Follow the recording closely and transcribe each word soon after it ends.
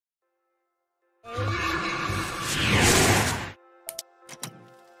Ka-cha!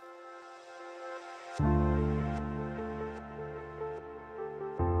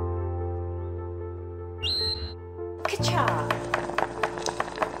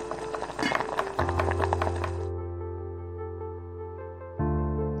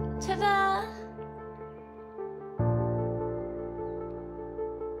 Ta-da!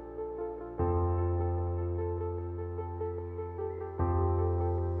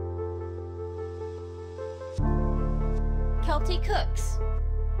 Celty cooks.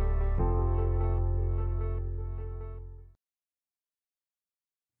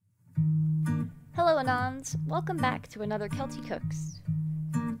 Hello Anons, welcome back to another Celty Cooks.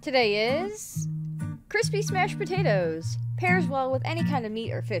 Today is crispy smashed potatoes. Pairs well with any kind of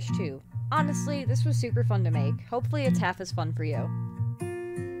meat or fish too. Honestly, this was super fun to make. Hopefully it's half as fun for you.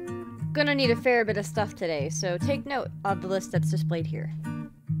 Gonna need a fair bit of stuff today, so take note of the list that's displayed here.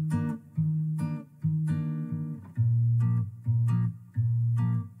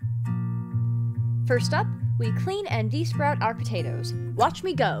 First up, we clean and de-sprout our potatoes. Watch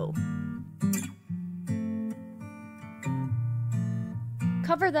me go!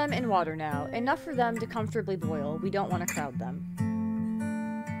 Cover them in water now, enough for them to comfortably boil. We don't want to crowd them.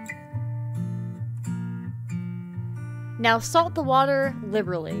 Now salt the water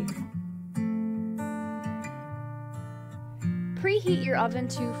liberally. Preheat your oven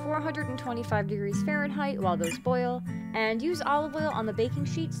to 425 degrees Fahrenheit while those boil, and use olive oil on the baking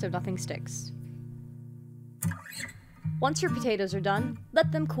sheet so nothing sticks. Once your potatoes are done,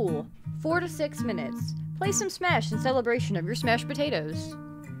 let them cool, 4 to 6 minutes. Play some Smash in celebration of your smashed potatoes.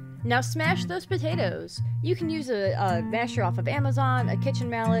 Now smash those potatoes. You can use a masher off of Amazon, a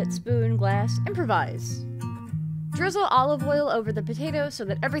kitchen mallet, spoon, glass, improvise. Drizzle olive oil over the potatoes so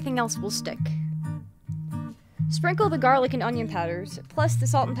that everything else will stick. Sprinkle the garlic and onion powders, plus the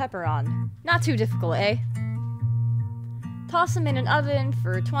salt and pepper on. Not too difficult, eh? Toss them in an oven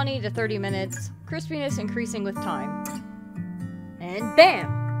for 20 to 30 minutes, crispiness increasing with time. And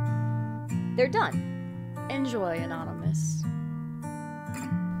bam! They're done. Enjoy, Anonymous.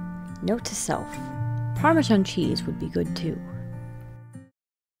 Note to self, Parmesan cheese would be good too.